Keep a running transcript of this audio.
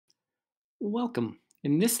Welcome.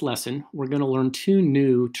 In this lesson, we're going to learn two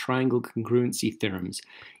new triangle congruency theorems.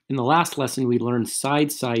 In the last lesson, we learned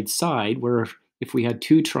side, side, side, where if we had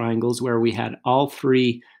two triangles where we had all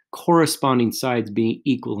three corresponding sides being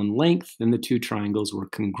equal in length, then the two triangles were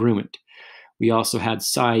congruent. We also had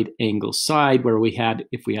side, angle, side, where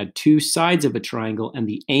if we had two sides of a triangle and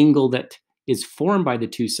the angle that is formed by the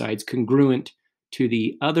two sides congruent to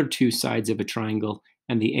the other two sides of a triangle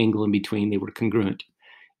and the angle in between, they were congruent.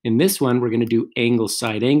 In this one, we're going to do angle,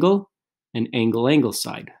 side, angle, and angle, angle,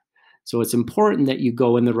 side. So it's important that you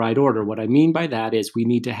go in the right order. What I mean by that is we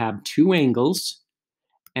need to have two angles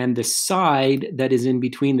and the side that is in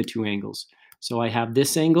between the two angles. So I have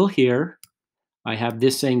this angle here, I have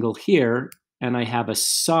this angle here, and I have a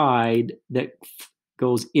side that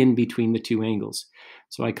goes in between the two angles.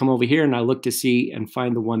 So I come over here and I look to see and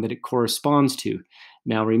find the one that it corresponds to.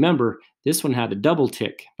 Now remember, this one had a double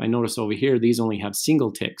tick. I notice over here, these only have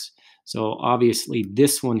single ticks. So obviously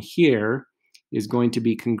this one here is going to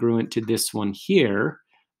be congruent to this one here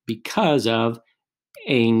because of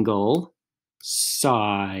angle,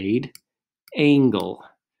 side, angle,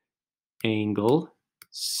 angle,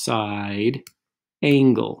 side,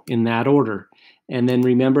 angle, in that order. And then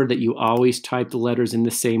remember that you always type the letters in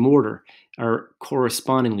the same order or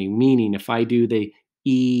correspondingly, meaning if I do the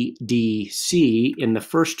EDC in the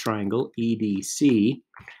first triangle, EDC,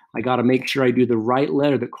 I got to make sure I do the right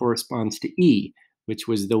letter that corresponds to E, which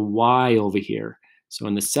was the Y over here. So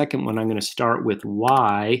in the second one, I'm going to start with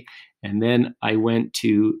Y, and then I went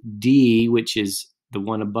to D, which is the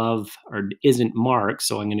one above or isn't marked.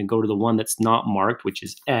 So I'm going to go to the one that's not marked, which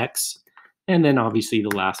is X. And then obviously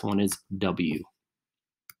the last one is W.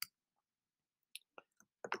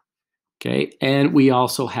 Okay, and we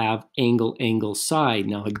also have angle, angle, side.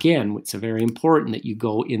 Now again, it's very important that you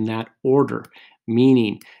go in that order,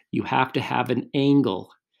 meaning you have to have an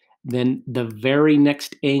angle, then the very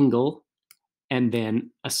next angle, and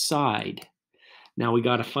then a side. Now we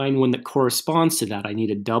got to find one that corresponds to that. I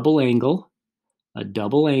need a double angle,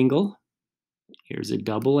 here's a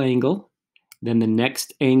double angle, then the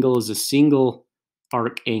next angle is a single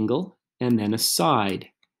arc angle, and then a side.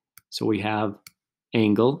 So we have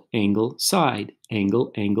angle, angle, side,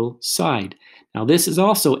 angle, angle, side. Now this is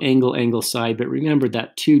also angle, angle, side, but remember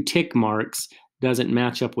that two tick marks doesn't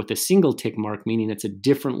match up with a single tick mark, meaning it's a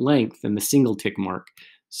different length than the single tick mark.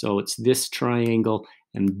 So it's this triangle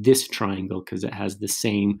and this triangle because it has the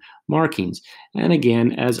same markings. And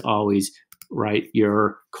again, as always, write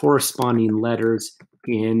your corresponding letters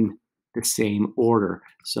in the same order.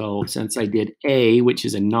 So since I did A, which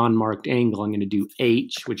is a non-marked angle, I'm going to do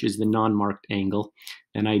H, which is the non-marked angle.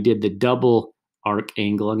 And I did the double arc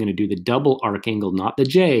angle. I'm going to do the double arc angle, not the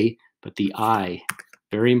J, but the I.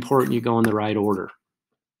 Very important you go in the right order.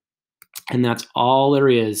 And that's all there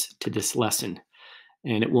is to this lesson.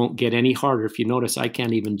 And it won't get any harder. If you notice, I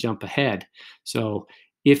can't even jump ahead. So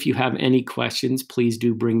if you have any questions, please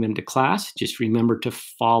do bring them to class. Just remember to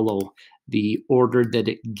follow the order that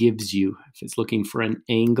it gives you. If it's looking for an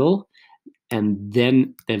angle, and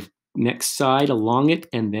then the next side along it,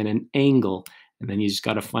 and then an angle. And then you just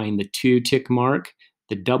got to find the two tick mark,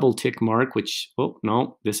 the double tick mark, which, oh,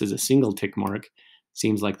 no, this is a single tick mark.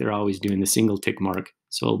 Seems like they're always doing the single tick mark.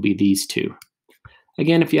 So it'll be these two.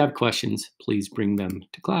 Again, if you have questions, please bring them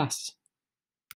to class.